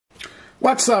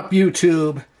What's up,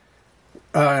 YouTube?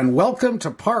 And welcome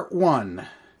to part one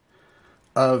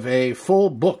of a full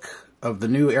book of the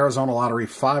new Arizona Lottery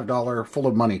 $5 full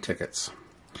of money tickets.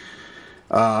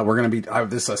 We're going to be,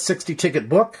 this is a 60 ticket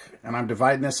book, and I'm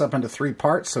dividing this up into 3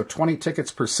 parts, so 20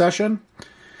 tickets per session.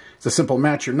 It's a simple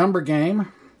match your number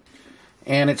game,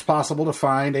 and it's possible to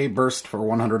find a burst for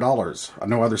 $100.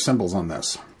 No other symbols on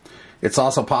this. It's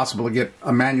also possible to get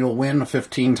a manual win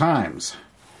 15 times.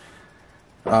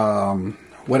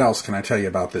 What else can I tell you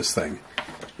about this thing?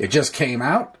 It just came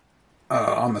out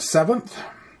on the 7th.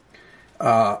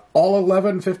 All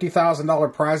 11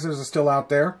 $50,000 prizes are still out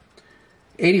there.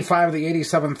 85 of the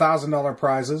 $87,000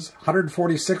 prizes,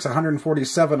 146,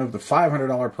 147 of the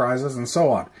 $500 prizes, and so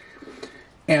on.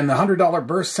 And the $100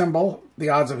 burst symbol, the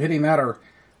odds of hitting that are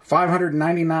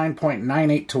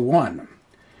 599.98 to 1.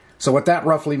 So what that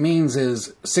roughly means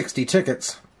is 60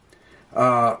 tickets.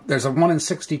 There's a 1 in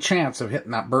 60 chance of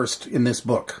hitting that burst in this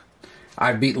book.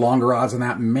 I've beat longer odds than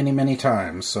that many, many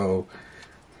times, so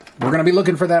we're going to be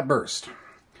looking for that burst.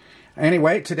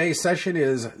 Anyway, today's session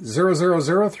is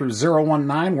 000 through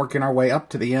 019, working our way up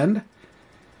to the end.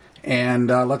 And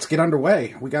let's get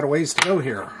underway. We got a ways to go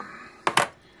here. I'm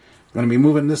going to be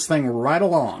moving this thing right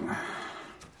along.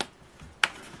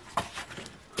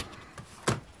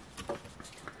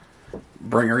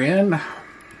 Bring her in.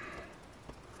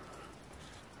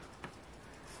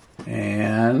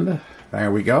 And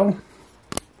there we go.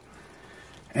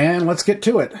 And let's get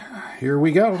to it. Here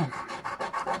we go.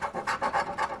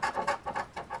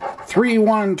 3,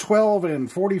 1, 12,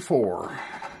 and 44.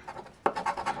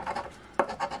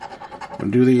 I'll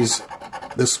do these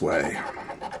this way.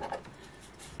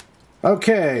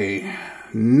 Okay.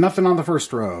 Nothing on the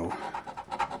first row.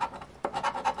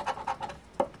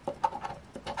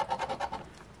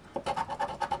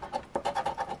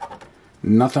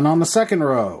 Nothing on the second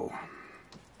row.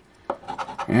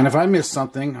 And if I miss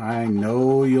something, I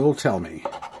know you'll tell me.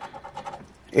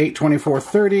 8, 24,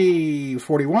 30,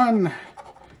 41,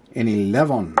 and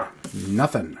 11.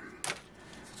 Nothing.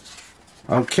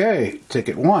 Okay,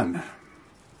 ticket 1.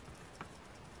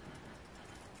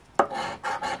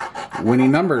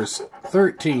 Winning numbers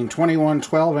 13, 21,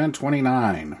 12, and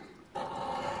 29.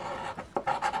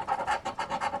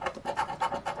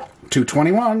 2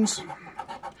 21s.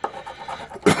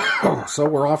 So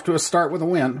we're off to a start with a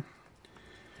win.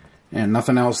 And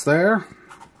nothing else there.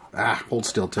 Hold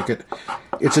still ticket.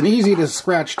 It's an easy to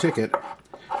scratch ticket.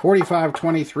 45,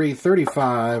 23,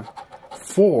 35,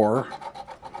 4,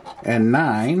 and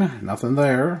 9. Nothing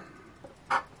there.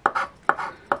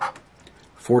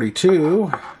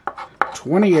 42,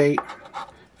 28,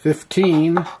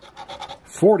 15,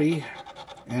 40,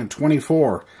 and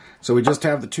 24. So we just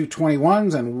have the 2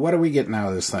 21s, and what are we getting out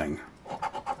of this thing?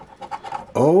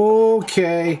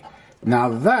 Okay, now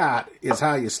that is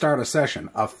how you start a session,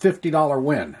 a $50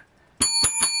 win.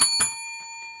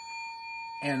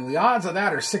 And the odds of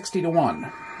that are 60 to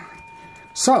 1.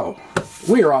 So,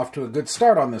 we are off to a good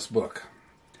start on this book.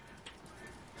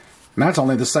 And that's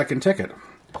only the second ticket.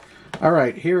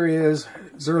 Alright, here is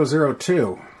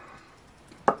 002.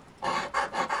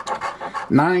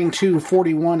 9, 2,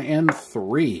 41, and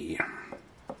 3.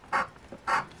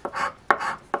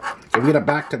 So we get a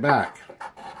back-to-back.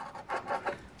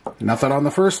 Nothing on the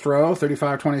first row.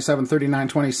 35, 27, 39,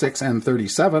 26, and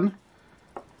 37.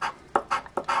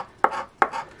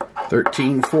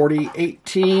 13, 40,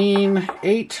 18,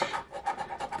 8,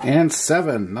 and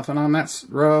 7. Nothing on that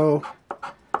row.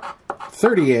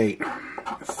 38,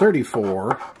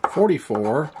 34,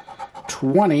 44,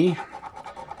 20,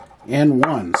 and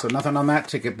 1. So nothing on that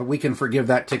ticket, but we can forgive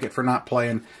that ticket for not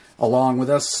playing along with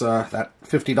us. That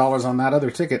 $50 on that other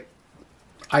ticket.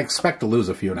 I expect to lose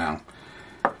a few now.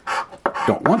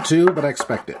 Don't want to, but I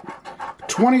expect it.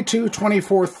 22,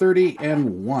 24, 30,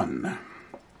 and 1.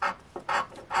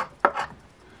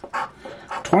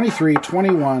 23,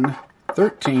 21,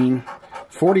 13,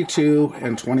 42,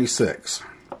 and 26.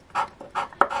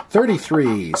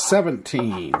 33,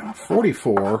 17,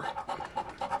 44,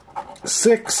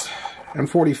 6, and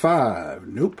 45.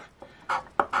 Nope.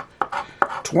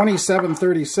 27,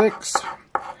 36,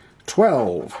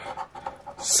 12,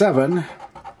 7,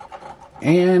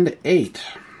 and 8.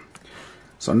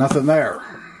 So nothing there.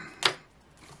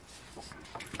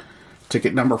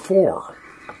 Ticket number 4.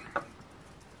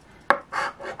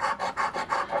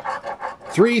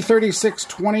 3, 36,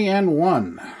 20, and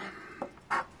 1.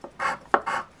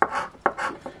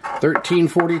 13,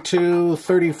 42,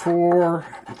 34,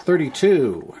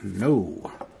 32.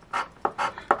 No.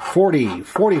 40,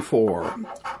 44,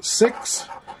 6,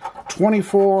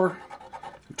 24,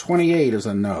 28 is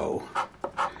a no.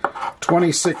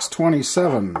 26,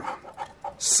 27,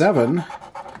 7,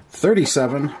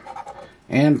 37,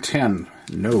 and 10.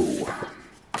 No.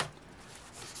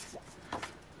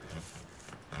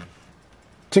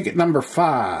 Ticket number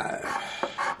 5.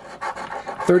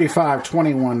 35,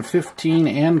 21, 15,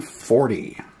 and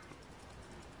 40.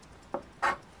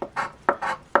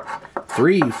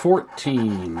 3,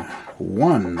 14,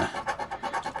 1,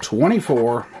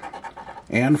 24,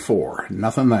 and 4.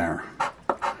 Nothing there.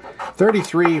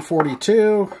 33,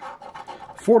 42,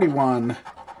 41,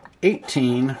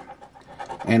 18,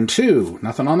 and 2.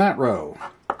 Nothing on that row.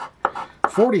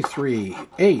 43,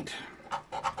 8,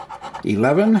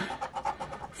 11,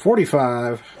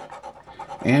 45,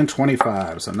 and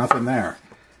 25. So nothing there.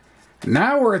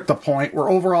 Now we're at the point where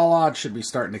overall odds should be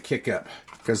starting to kick up.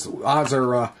 Because odds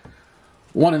are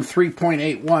 1 in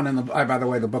 3.81. And by the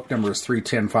way, the book number is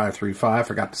 310535.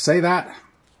 Forgot to say that.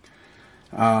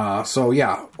 So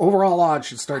yeah, overall odds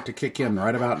should start to kick in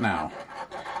right about now.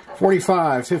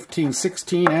 45, 15,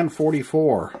 16, and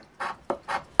 44.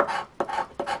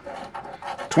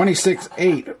 26,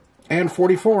 8, and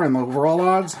 44 in the overall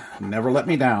odds. Never let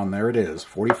me down. There it is,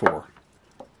 44.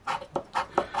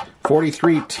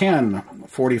 43, 10,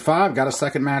 45. Got a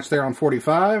second match there on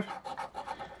 45.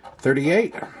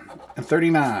 38, and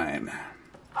 39.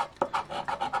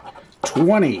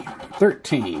 20,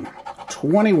 13,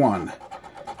 21,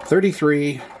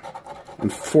 33,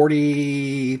 and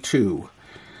 42.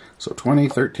 So 20,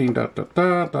 13,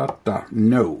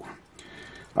 no.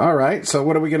 All right, so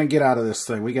what are we going to get out of this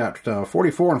thing? We got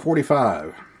 44 and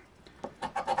 45.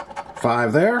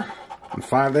 5 there, and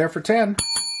 5 there for 10.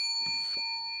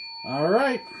 All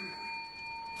right.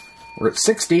 We're at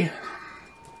 60.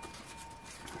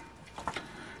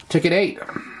 Ticket 8.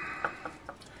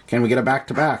 Can we get a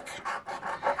back-to-back?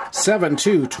 7,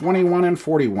 2, 21, and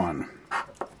 41.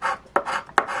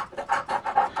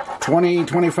 20,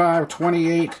 25,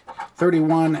 28,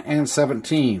 31, and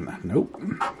 17. Nope.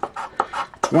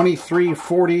 23,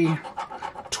 40,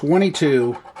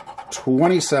 22,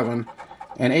 27,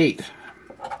 and 8.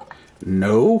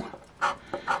 No.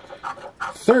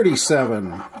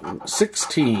 37,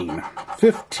 16,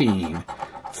 15,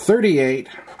 38,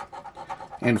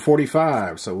 and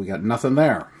 45. So we got nothing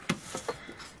there.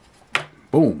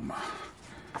 Boom.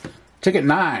 Ticket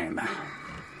 9.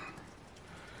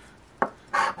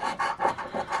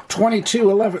 22,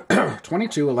 11,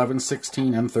 22, 11,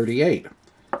 16, and 38.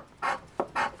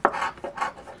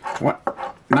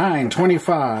 9,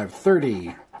 25,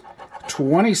 30,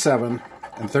 27,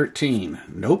 and 13.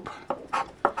 Nope.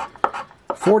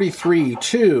 43,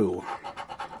 2,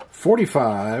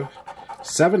 45,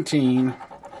 17,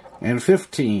 and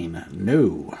 15.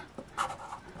 No.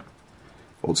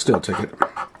 Hold still, ticket.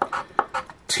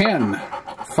 10,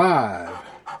 5,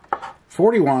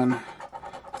 41,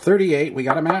 38. We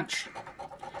got a match.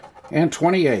 And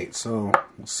 28. So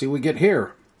let's see what we get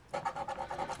here.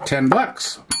 $10.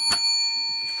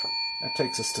 That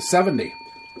takes us to 70.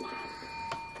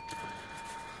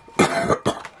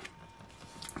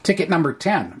 Ticket number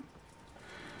 10.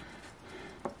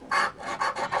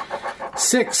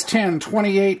 6, 10,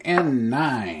 28, and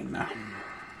 9.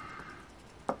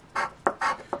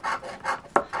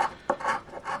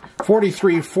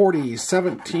 43, 40,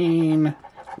 17,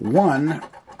 1,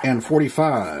 and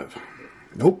 45.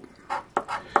 Nope.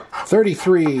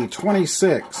 33,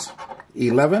 26,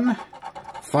 11,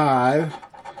 5,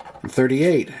 and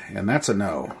 38. And that's a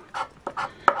no.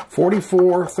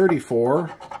 44,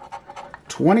 34,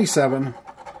 27,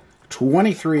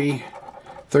 23,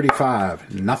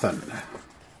 35. Nothing.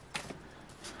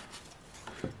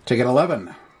 Ticket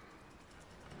 11.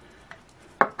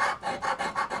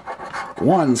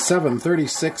 1, 7,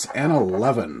 36, and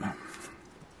 11.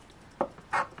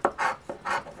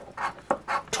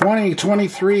 20,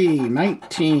 23,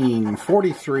 19,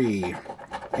 43,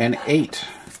 and 8.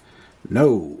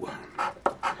 No.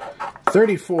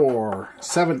 34,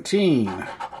 17,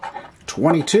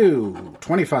 22,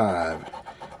 25,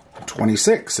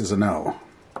 26 is a no.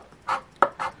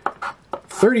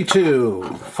 32,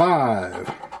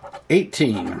 5,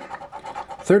 18,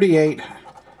 38,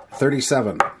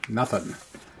 37. Nothing.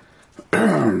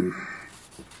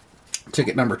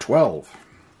 Ticket number 12.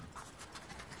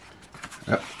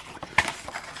 Yep.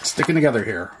 Sticking together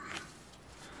here.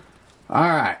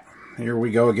 Alright, here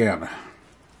we go again.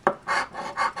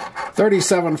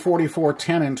 37, 44,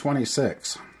 10, and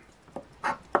 26.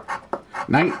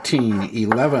 19,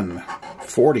 11,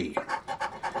 40,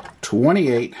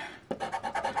 28,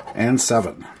 and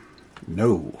 7.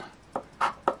 No.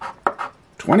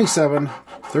 27,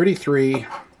 33,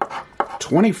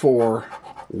 24,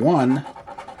 1,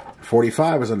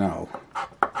 45 is a no.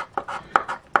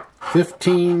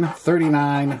 15,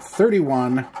 39,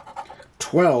 31,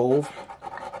 12,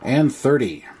 and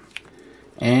 30.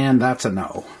 And that's a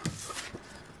no.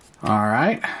 All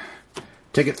right.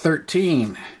 Ticket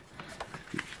 13.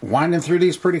 Winding through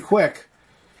these pretty quick.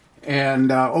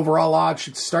 And overall odds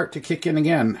should start to kick in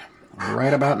again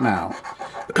right about now.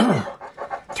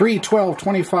 3, 12,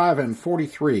 25, and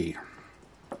 43.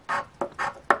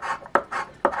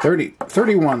 30,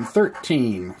 31,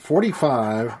 13,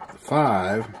 45,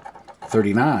 5,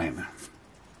 39.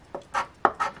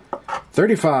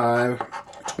 35,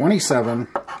 27,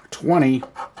 20,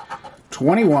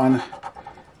 21,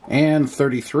 and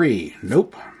 33.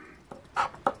 Nope.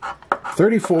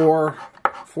 34,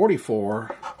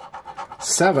 44,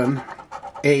 7,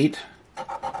 8,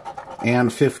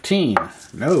 and 15.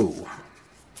 No.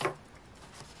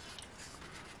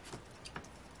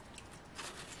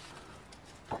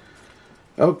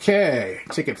 Okay,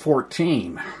 ticket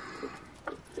 14.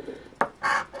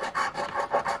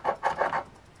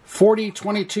 40,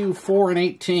 22, 4, and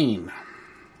 18.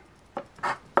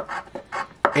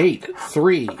 8,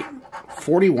 3,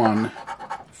 41,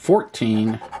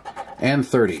 14, and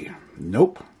 30.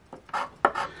 Nope.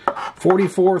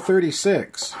 44,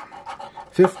 36,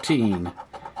 15,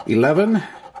 11,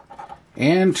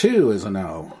 and 2 is a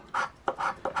no.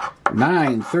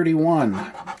 9,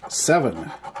 31,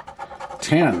 7,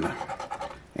 10,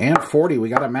 and 40. We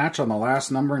got a match on the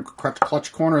last number in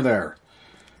clutch corner there.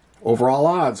 Overall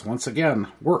odds, once again,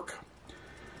 work.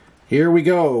 Here we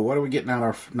go. What are we getting out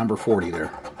of number 40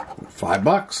 there?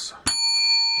 $5.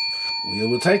 We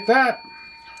will take that.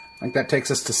 I think that takes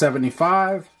us to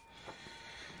 75.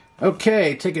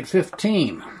 Okay, ticket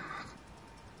 15.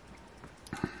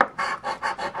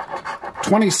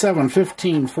 27,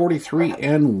 15, 43,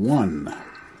 and 1.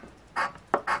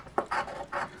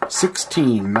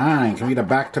 16, 9. Can we get a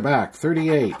back-to-back?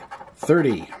 38,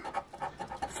 30,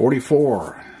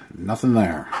 44. Nothing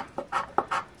there.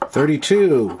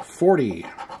 32, 40,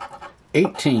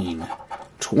 18,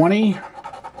 20,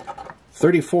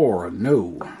 34.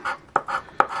 No.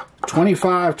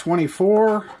 25,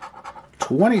 24,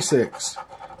 26,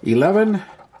 11,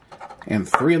 and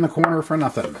 3 in the corner for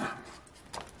nothing.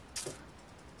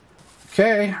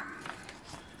 Okay.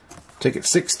 Ticket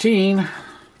 16.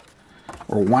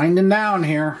 We're winding down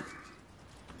here.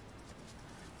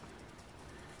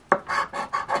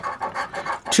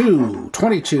 2,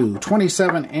 22,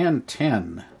 27, and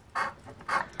 10.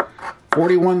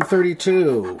 41,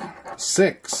 32,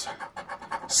 6,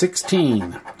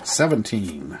 16,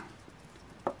 17.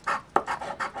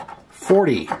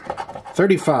 40,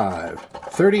 35,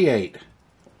 38,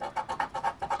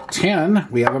 10.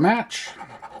 We have a match.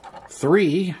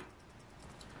 3,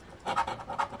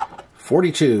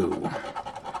 42,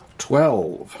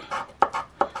 12,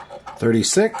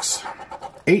 36,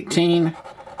 18,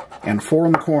 and 4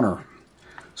 in the corner.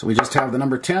 So we just have the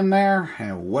number 10 there.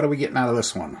 And what are we getting out of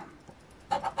this one?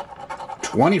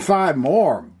 25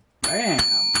 more. Bam.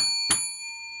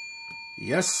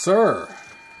 Yes, sir.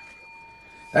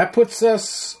 That puts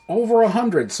us over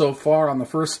 100 so far on the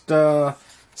first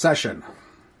session.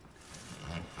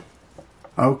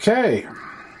 Okay.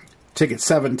 Ticket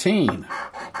 17.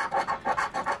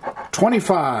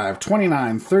 25,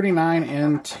 29, 39,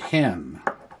 and 10.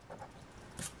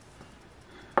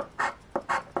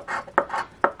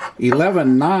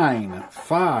 11, 9,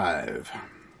 5,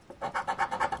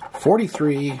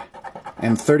 43,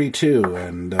 and 32.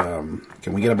 And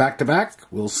can we get a back-to-back?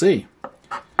 We'll see.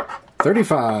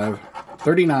 35,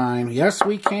 39. Yes,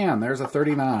 we can. There's a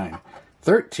 39.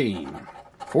 13,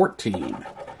 14,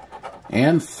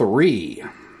 and 3.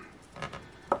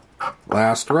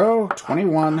 Last row,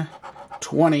 21,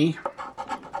 20,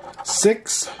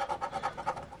 6,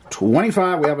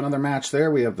 25. We have another match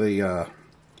there. We have the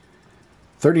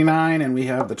 39, and we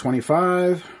have the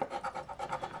 25,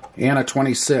 and a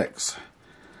 26.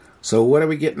 So what are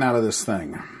we getting out of this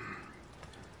thing?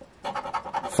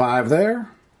 5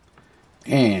 there,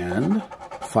 and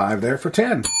 5 there for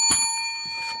 10.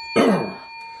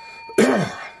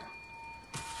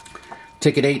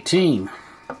 Ticket 18.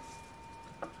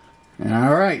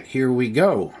 All right, here we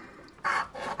go.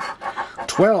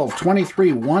 12,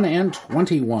 23, 1, and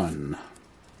 21.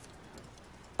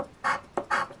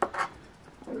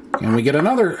 And we get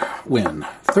another win.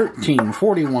 13,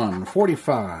 41,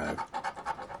 45,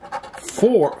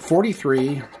 4,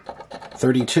 43,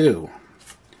 32.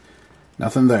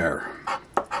 Nothing there.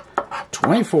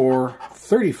 24,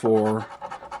 34,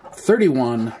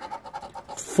 31,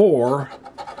 4,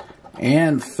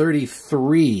 and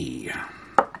 33.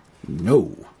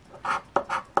 No.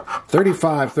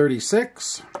 35,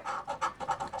 36,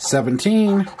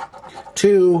 17,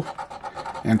 2,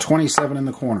 and 27 in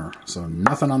the corner. So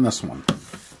nothing on this one.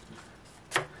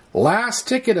 Last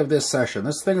ticket of this session.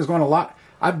 This thing is going a lot.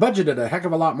 I budgeted a heck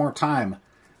of a lot more time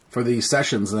for these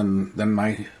sessions than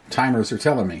my timers are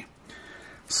telling me.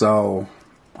 So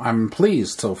I'm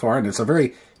pleased so far, and it's a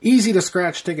very easy to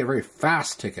scratch ticket, very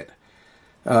fast ticket.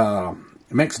 It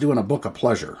makes doing a book a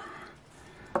pleasure.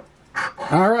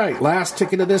 All right, last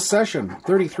ticket of this session,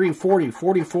 33, 40,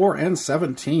 44, and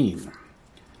 17.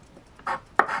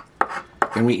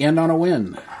 And we end on a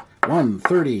win. 1,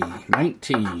 30,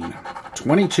 19,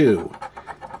 22,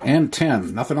 and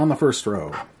 10. Nothing on the first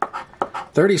row.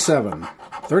 37,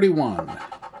 31,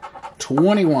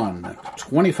 21,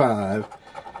 25,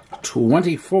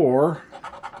 24,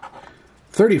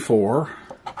 34,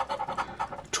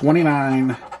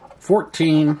 29,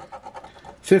 14,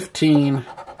 15,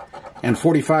 and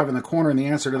 45 in the corner, and the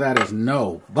answer to that is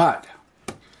no. But,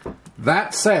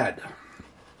 that said,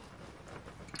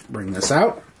 bring this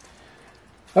out.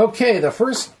 Okay, the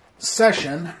first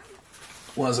session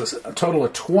was a total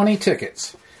of 20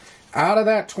 tickets. Out of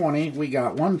that 20, we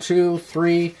got 1, 2,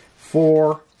 3,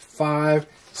 4, 5,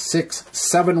 6,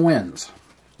 7 wins.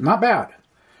 Not bad.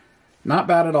 Not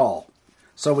bad at all.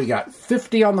 So we got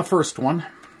 50 on the first one,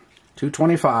 2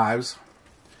 25s,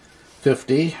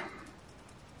 50.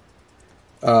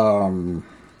 Oh,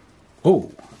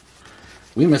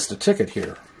 we missed a ticket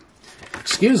here.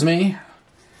 Excuse me.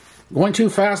 Going too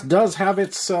fast does have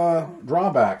its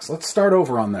drawbacks. Let's start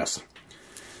over on this.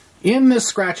 In this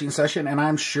scratching session, and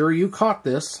I'm sure you caught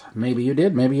this, maybe you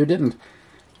did, maybe you didn't,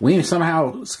 we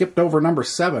somehow skipped over number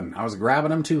 7. I was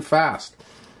grabbing them too fast.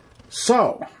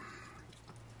 So,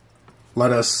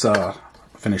 let us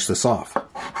finish this off.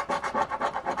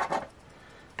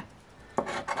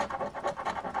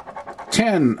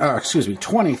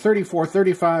 20, 34,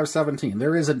 35, 17.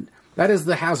 That is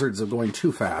the hazards of going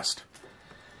too fast.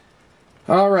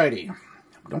 Alrighty.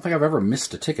 I don't think I've ever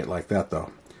missed a ticket like that,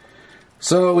 though.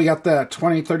 So we got that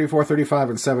 20, 34, 35,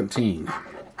 and 17.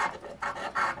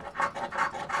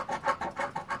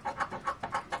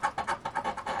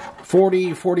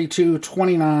 40, 42,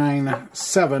 29,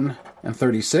 7, and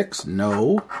 36.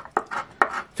 No.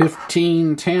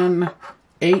 15, 10,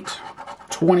 8,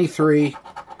 23,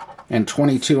 and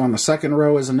 22 on the second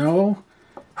row is a no.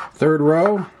 Third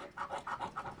row,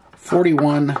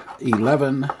 41,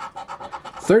 11,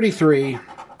 33,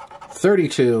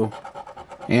 32,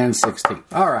 and 16.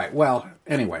 All right, well,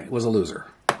 anyway, it was a loser.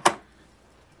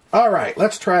 All right,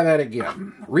 let's try that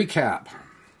again. Recap.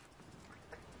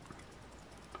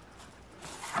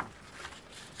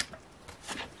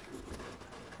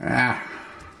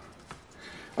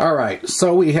 All right,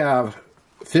 so we have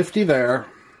 50 there.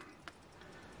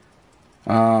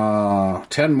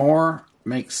 10 more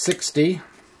makes 60.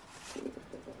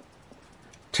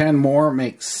 10 more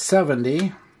makes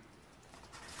 70.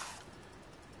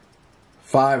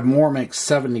 5 more makes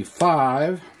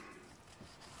 75.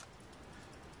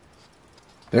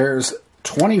 There's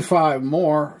 25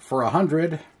 more for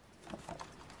 100.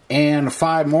 And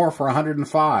 5 more for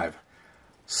 105.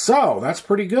 So, that's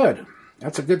pretty good.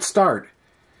 That's a good start.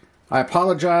 I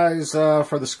apologize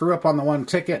for the screw up on the one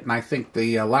ticket, and I think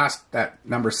the that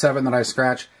number 7 that I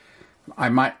scratched, I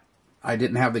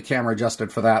didn't have the camera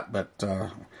adjusted for that, but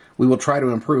we will try to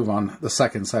improve on the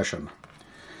second session.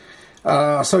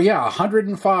 So yeah,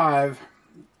 105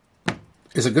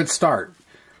 is a good start.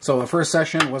 So the first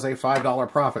session was a $5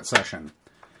 profit session.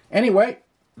 Anyway,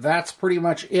 that's pretty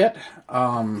much it.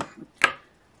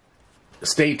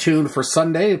 Stay tuned for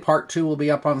Sunday. Part 2 will be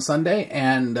up on Sunday,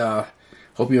 and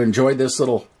hope you enjoyed this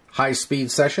little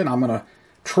high-speed session. I'm going to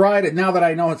try to, now that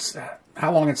I know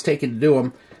how long it's taken to do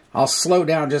them, I'll slow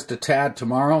down just a tad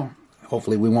tomorrow.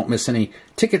 Hopefully we won't miss any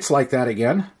tickets like that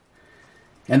again.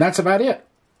 And that's about it.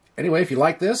 Anyway, if you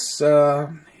like this,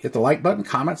 hit the like button,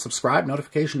 comment, subscribe,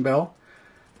 notification bell.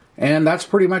 And that's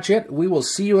pretty much it. We will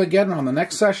see you again on the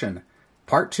next session.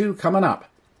 Part 2 coming up.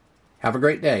 Have a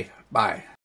great day. Bye.